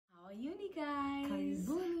guys.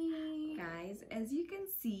 Karibuni. Guys, as you can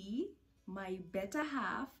see, my better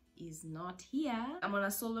half is not here. I'm on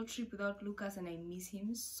a solo trip without Lucas and I miss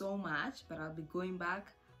him so much, but I'll be going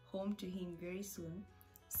back home to him very soon.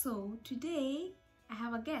 So today I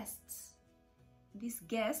have a guest. This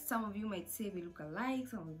guest, some of you might say we look alike,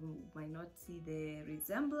 some of you might not see the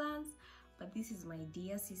resemblance, but this is my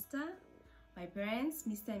dear sister. My parents,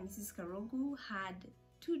 Mr. and Mrs. Karogu, had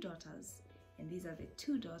 2 daughters, and these are the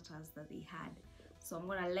 2 daughters that they had. So I'm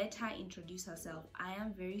gonna let her introduce herself. I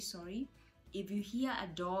am very sorry if you hear a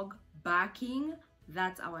dog barking.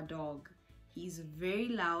 That's our dog. He's very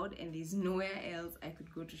loud and there's nowhere else I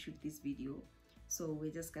could go to shoot this video, so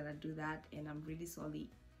we're just gonna do that. And I'm really sorry,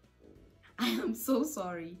 I am so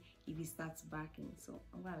sorry if he starts barking. So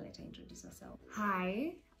I'm gonna let her introduce herself.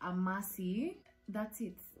 Hi, I'm Mercy. That's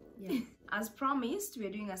it. Yeah. As promised,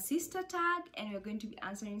 we're doing a sister tag and we're going to be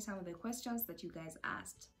answering some of the questions that you guys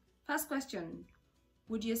asked. First question: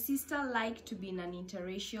 would your sister like to be in an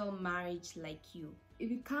interracial marriage like you?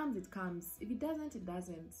 If it comes, it comes. If it doesn't, it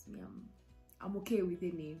doesn't. Yeah, I'm okay with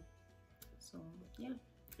any. So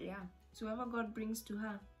yeah. So whoever God brings to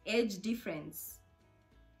her. Age difference: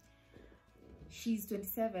 She's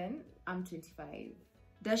 27, I'm 25.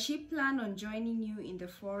 does she plan on joining you in the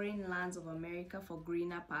foreign lands of America for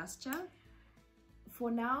greener pasture?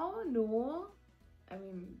 For now, no. I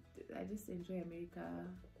mean, I just enjoy America.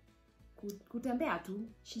 Kutembea tu.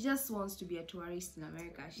 She just wants to be a tourist in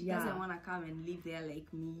America. She doesn't want to come and live there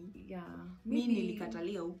like me. Yeah. Mi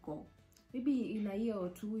nilikatalia huko. Maybe in a year or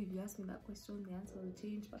 2, if you ask me that question, the answer will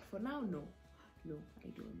change. But for now, no. No, I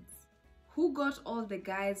don't. Who got all the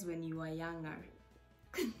guys when you were younger?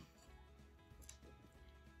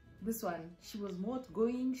 This one, she was more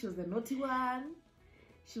outgoing. She was the naughty one.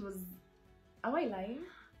 She was... Am I lying?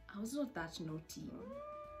 I was not that naughty.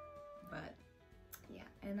 But yeah,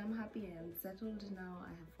 and I'm happy and settled now. I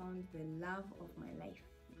have found the love of my life.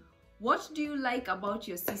 What do you like about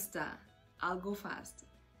your sister? I'll go first.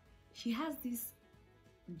 She has this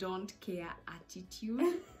don't care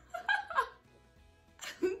attitude.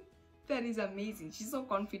 That is amazing. She's so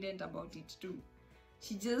confident about it too.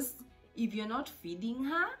 She just, if you're not feeding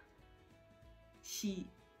her, she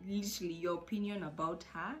literally, your opinion about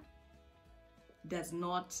her does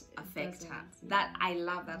not affect her. That I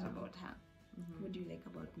love that about her. What do you like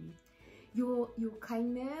about me? Your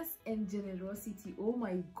kindness and generosity. Oh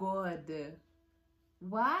my god.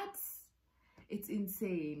 What? It's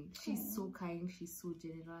insane. She's so kind, she's so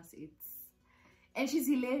generous. And she's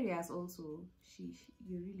hilarious also.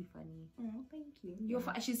 You're really funny. Oh, thank you.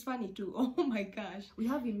 She's funny too. Oh my gosh. We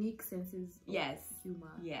have unique senses of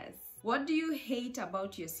humor. Yes. What do you hate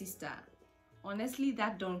about your sister? Honestly,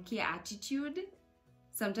 that don't care attitude.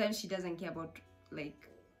 Sometimes she doesn't care about like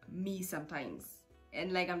me sometimes.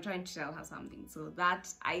 And like I'm trying to tell her something. So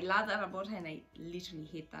that, I love that about her and I literally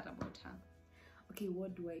hate that about her. Okay,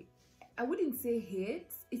 what do I wouldn't say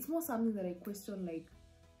hate. It's more something that I question, like,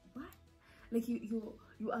 what? Like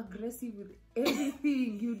you're aggressive with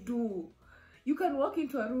everything you do. You can walk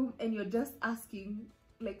into a room and you're just asking,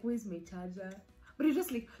 like, where's my charger? But you're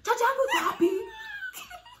just like, charger, I'm happy.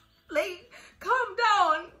 Like,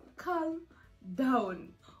 calm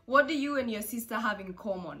down. What do you and your sister have in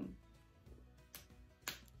common?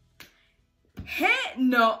 Hey,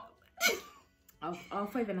 no. Our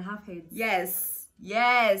 5.5 heads. Yes.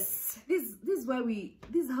 This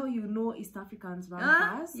is how you know East Africans run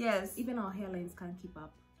fast. Yes. Even our hairlines can't keep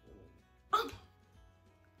up.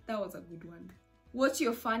 That was a good one. What's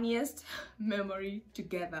your funniest memory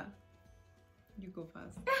together? You go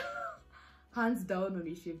first. Hands down when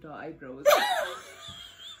we shaved our eyebrows.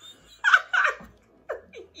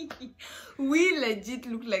 We legit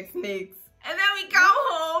look like snakes. And then we come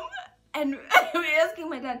home and we're asking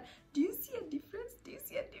my dad, do you see a difference? Do you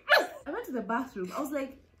see a difference? I went to the bathroom. I was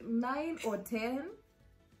like 9 or 10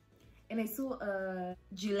 and I saw a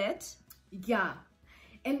Gillette. Yeah.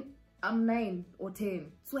 And I'm 9 or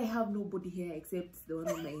 10. So I have no body hair except the one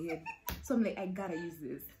on my head. So I'm like, I gotta use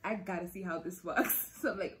this. I gotta see how this works.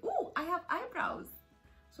 So I'm like, oh, I have eyebrows.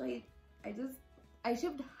 So I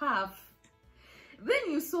shaved half.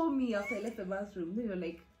 Then you saw me after I left the bathroom. Then you're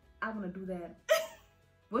like, I wanna do that.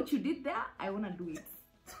 What you did there, I wanna do it.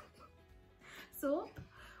 So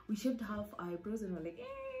we shaved half eyebrows and we're like,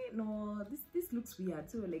 no, this looks weird.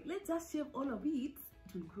 So we're like, let's just shave all of it.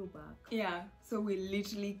 It will grow back. Yeah. So we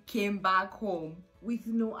literally came back home with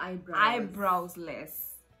no eyebrows.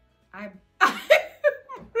 Eyebrowsless.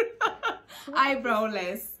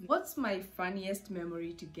 Eyebrowless. What's my funniest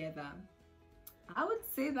memory together? I would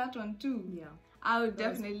say that one too. Yeah. I would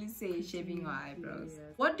definitely say shaving our eyebrows.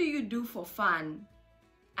 Yes. What do you do for fun?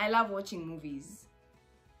 I love watching movies.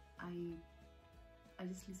 I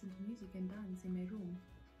just listen to music and dance in my room.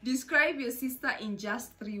 Describe your sister in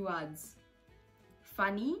just 3 words.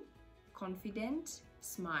 Funny, confident,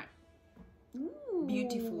 smart. Ooh,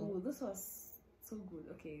 Beautiful. This was so good.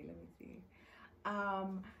 Okay, let me see.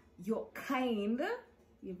 You're kind.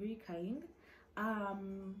 You're very kind.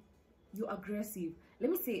 You're aggressive. Let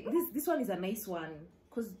me say this one is a nice one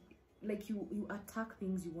because like you attack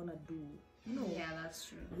things you wanna do. You know. Yeah, that's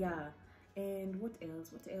true. Yeah. And what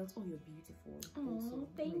else? What else? Oh, you're beautiful. Oh, also.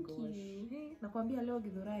 thank my gosh. you. Hey, nakwambia leo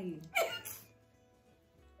Githurai.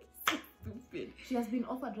 Stupid. She has been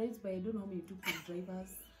offered rides by I don't know how many tuk-tuk drivers.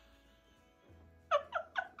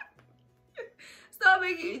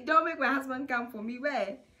 Don't make my husband come for me.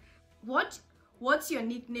 Where? What's your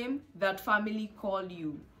nickname that family call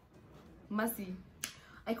you? Mercy.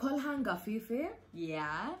 I call her Ngafefe,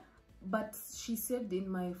 Yeah. but she's saved in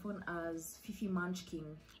my phone as Fifi Munchkin.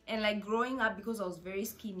 And like growing up, because I was very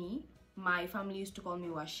skinny, my family used to call me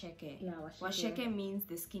Washeke. Yeah, Washeke means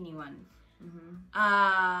the skinny one.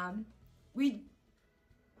 Mm-hmm.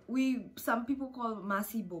 We some people call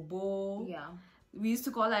Mercy Bobo. Yeah. We used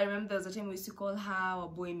to call her, I remember there was a time we used to call her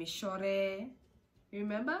Boy Meshore. You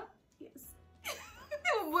remember? Yes.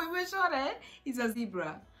 Boy Meshore is a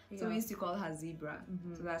zebra. So Yeah. we used to call her Zebra.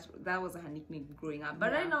 Mhm. So that was her nickname growing up.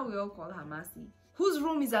 But Yeah. right now we all call her Mercy. Whose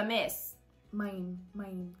room is a mess? Mine.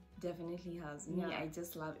 Definitely hers. Me, Yeah. I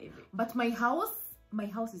just love everything. But my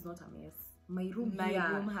house is not a mess. My room My here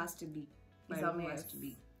room has to be. My is a room has mess. to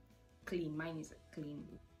be clean. Mine is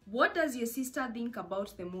clean. What does your sister think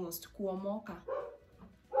about the most? Kuomoka.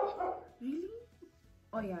 Really?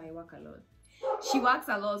 Oh yeah, I work a lot. She works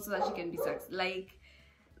a lot so that she can be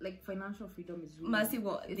Like financial freedom is really Mercy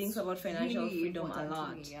it's thinks about financial really freedom a important to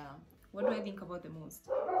lot. me, yeah. What do I think about the most?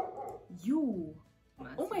 You.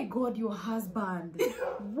 Mercy. Oh my god, your husband.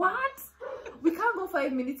 What? We can't go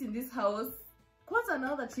 5 minutes in this house. Kwanza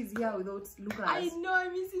now that she's here without Lucas. I know, I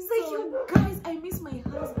miss him It's like, so you guys, I miss my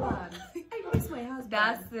husband. I miss my husband.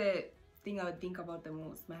 That's the thing I would think about the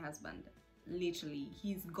most, my husband. Literally,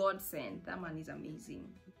 he's God sent. That man is amazing.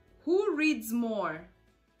 Who reads more?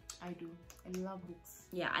 I do. I love books.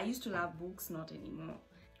 Yeah, I used to love books, not anymore.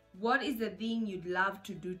 What is the thing you'd love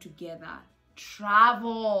to do together?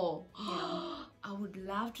 Travel. Yeah. I would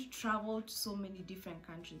love to travel to so many different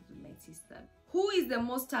countries with my sister. Who is the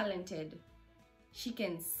most talented? She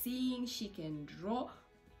can sing, she can draw,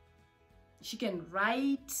 she can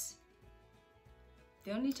write.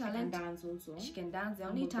 The only I can talent dance also. she can dance. The I'm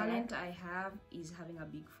only good at talent I have is having a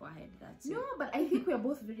big forehead. That's No, it. but I think we're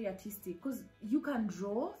both very artistic because you can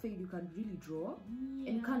draw, Faith, you can really draw,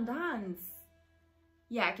 and you can dance.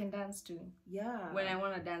 Yeah, I can dance too. Yeah. When I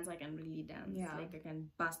want to dance, I can really dance. Yeah. Like I can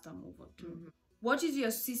bust a move or two. Mhm. What is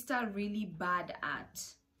your sister really bad at?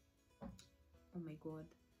 Oh my god.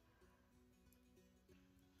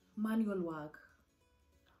 Manual work.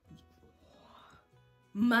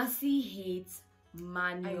 Mercy hates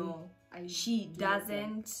manual. She do not like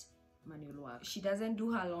doesn't. manual work. She doesn't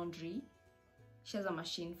do her laundry. She has a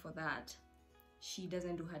machine for that. She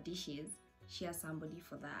doesn't do her dishes. She has somebody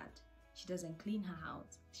for that. She doesn't clean her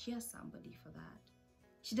house. She has somebody for that.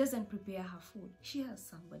 She doesn't prepare her food. She has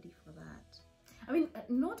somebody for that. I mean,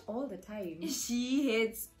 not all the time. She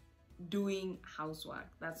hates doing housework.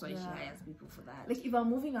 That's why she Yeah. hires people for that. Like if I'm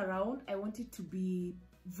moving around, I want it to be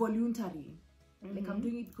voluntary. Like I'm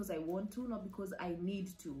doing it because I want to, not because I need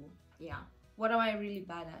to. Yeah. What am I really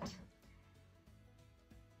bad at?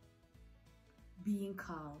 Being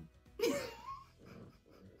calm.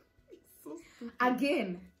 So stupid.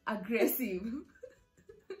 Again, aggressive.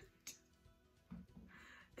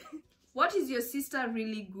 What is your sister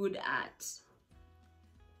really good at?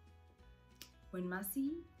 When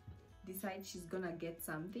Mercy decides she's gonna get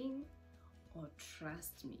something, or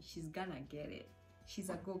trust me, she's gonna get it. She's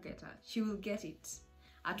a go-getter. She will get it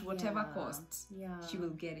at whatever Yeah. cost. Yeah. She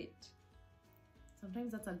will get it.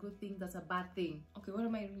 Sometimes that's a good thing, that's a bad thing. Okay, what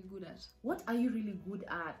am I really good at? What are you really good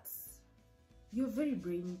at? You're very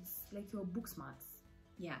brains, like you're book smart.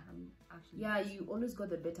 Yeah, I'm actually. Yeah, you always got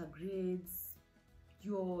the better grades.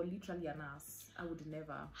 You're literally an ass. I would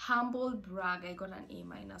never. Humble brag, I got an A-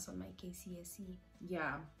 on my KCSE.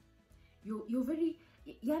 Yeah. You're very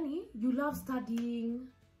Yani, you love studying.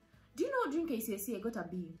 Do you know during KCSE I got a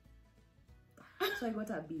B? So I got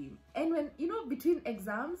a B. And when between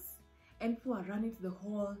exams and people are running to the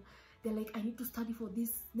hall, they're like, I need to study for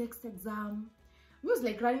this next exam. I was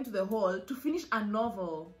like running to the hall to finish a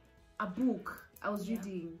novel, a book I was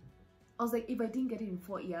reading. I was like, if I didn't get it in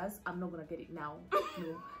 4 years, I'm not gonna get it now.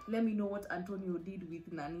 No, let me know what Antonio did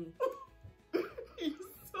with Nani. He's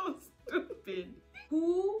so stupid.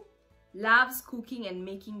 Who loves cooking and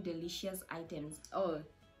making delicious items? Oh,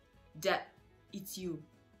 It's you.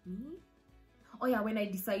 me? Oh yeah, when I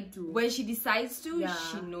decide to. When she decides to, Yeah.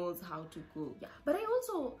 she knows how to cook. Yeah, but I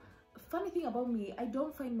also, funny thing about me, I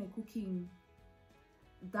don't find my cooking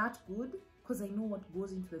that good because I know what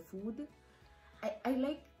goes into the food. I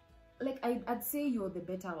like I'd say you're the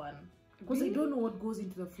better one because Really? I don't know what goes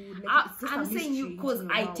into the food. Like, I'm it's just a saying you mystery because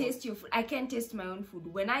into your I mouth. taste your food. I can't taste my own food.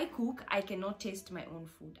 When I cook, I cannot taste my own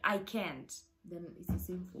food. I can't. Then it's the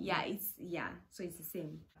same for Yeah, me. so it's the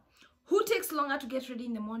same. Who takes longer to get ready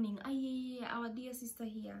in the morning? Our dear sister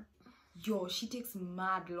here. Yo, she takes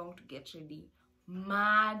mad long to get ready.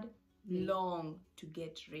 Mad long to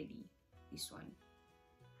get ready. This one.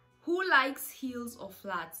 Who likes heels or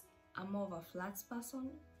flats? I'm more of a flats person.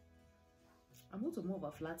 I'm also more of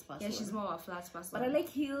a flat person. Yeah, she's more of a flats person. But I like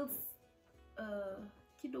heels.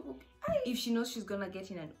 Kidogo. if she knows she's gonna get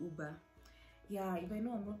in an Uber. Yeah, if I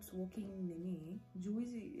know I'm not walking Nini,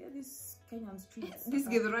 Juizy, yeah, this Kenyan streets. This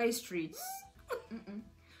Githurai streets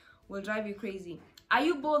will drive you crazy. Are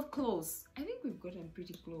you both close? I think we've gotten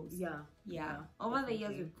pretty close. Yeah. Over the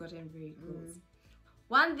years, we've gotten very close.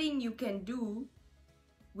 One thing you can do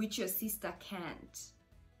which your sister can't: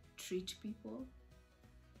 treat people.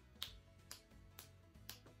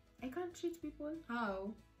 I can't treat people.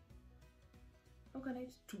 How? How can I?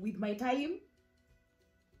 With my time?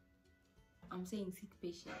 I'm saying seek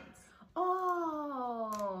patience.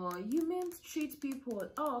 Oh, you meant treat people.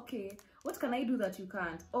 Oh, okay. What can I do that you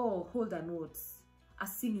can't? Oh, hold a note. A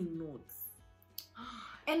singing note.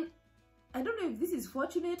 And I don't know if this is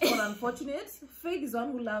fortunate or unfortunate. Faith is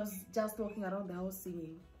one who loves just walking around the house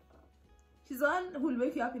singing. She's the one who will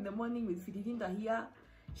wake you up in the morning with Fidivinda here.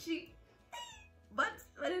 But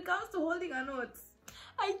when it comes to holding a note,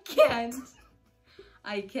 I can't.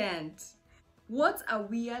 I can't. What's a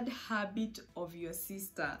weird habit of your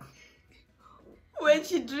sister? When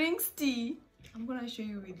she drinks tea, I'm gonna show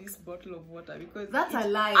you with this bottle of water because that's a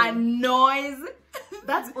lie. Annoys.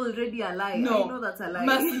 That's already a lie. No, I know that's a lie.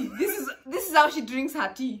 Mercy, this is how she drinks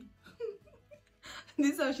her tea.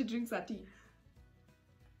 This is how she drinks her tea.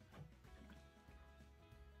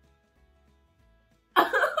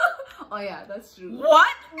 Oh yeah, that's true. What?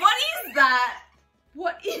 What is that?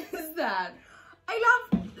 What is that? I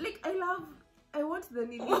want the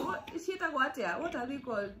nini. What are they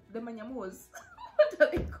called? The manyamos. What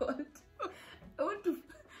are they called? I want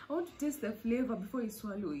to taste the flavor before you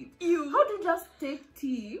swallow it. Ew. How do you just take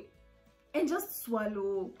tea and just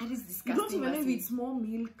swallow? That is disgusting. You don't even know if Mercy. it's more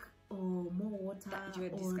milk or more water. You're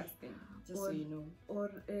disgusting. Just so you know. Or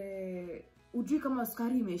ujui kama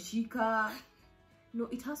sukari imeshika. No,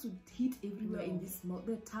 it has to hit everywhere in this mouth.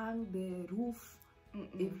 The tongue, the roof,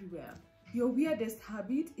 everywhere. Your weirdest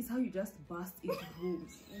habit is how you just burst into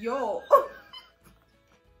rooms. Yo!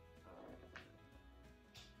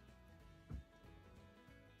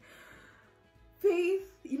 Faith,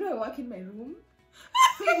 you know I work in my room.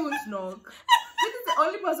 Faith won't knock. This is the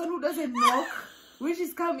only person who doesn't knock when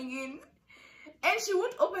she's coming in. And she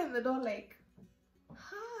won't open the door like,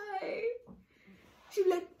 hi. She'll be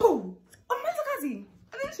like, boom! Oh, my cousin.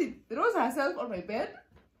 And then she throws herself on my bed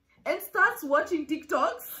and starts watching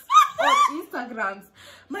TikToks or Instagrams.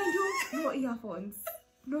 Mind you, no earphones.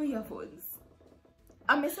 No earphones.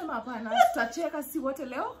 Amesema hapana, tutacheka si wote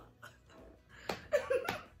leo.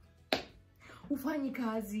 Ufanyi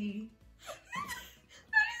kazi.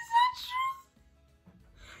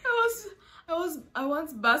 That is so true. I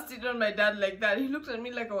once busted on my dad like that. He looked at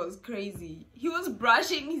me like I was crazy. He was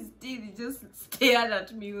brushing his teeth. He just stared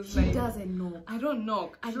at me. He was like, Doesn't know. I don't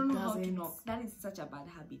knock. I don't know how to doesn't. knock. That is such a bad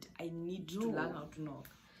habit. I need to learn how to knock.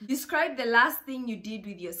 Describe the last thing you did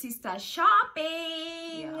with your sister. Shopping.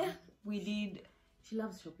 Yeah. We did. She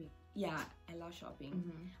loves shopping. Yeah, I love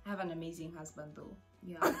shopping. I have an amazing husband though.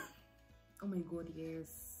 Yeah. Oh my god, yes.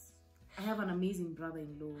 I have an amazing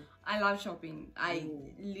brother-in-law. I love shopping. I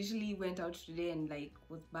literally went out today and like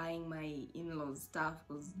was buying my in-laws stuff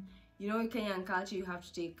because you know in Kenyan culture you have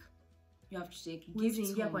to take gifts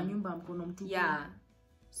home. Yeah.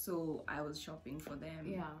 So I was shopping for them.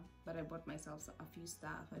 Yeah. But I bought myself a few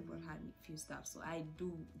stuff. I bought her a few stuff. So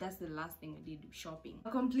that's the last thing I did, shopping.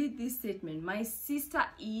 I'll complete this statement. My sister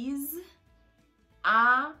is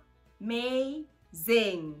amazing.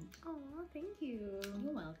 Oh, thank you.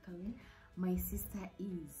 You're welcome. My sister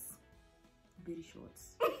is very short.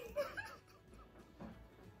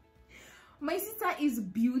 My sister is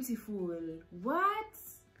beautiful. What?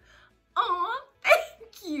 Oh,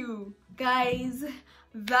 thank you. Guys,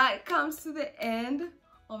 that comes to the end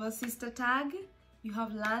of a sister tag. You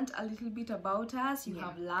have learned a little bit about us. You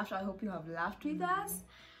have laughed. I hope you have laughed with us.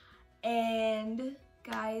 And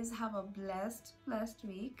guys, have a blessed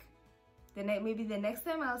week. Maybe the next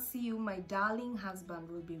time I'll see you, my darling husband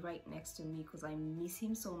will be right next to me because I miss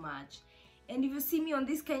him so much. And if you see me on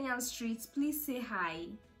these Kenyan streets, please say hi.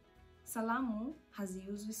 Salamu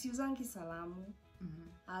haziuzwi, siuzangi salamu.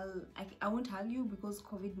 I won't hug you because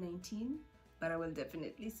COVID-19, but I will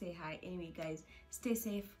definitely say hi. Anyway, guys, stay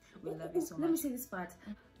safe. We love you so much. Let me say this part.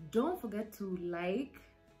 Don't forget to like,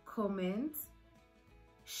 comment,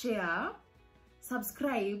 share,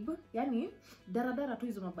 subscribe. Yani daradara tu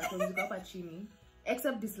hizo mabato ziko hapa chini.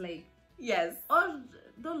 Except dislike. Yes. Or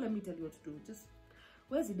don't let me tell you what to do. Just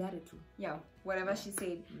where's the dare to? Yeah, whatever she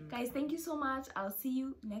said. Guys, thank you so much. I'll see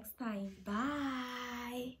you next time.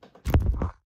 Bye.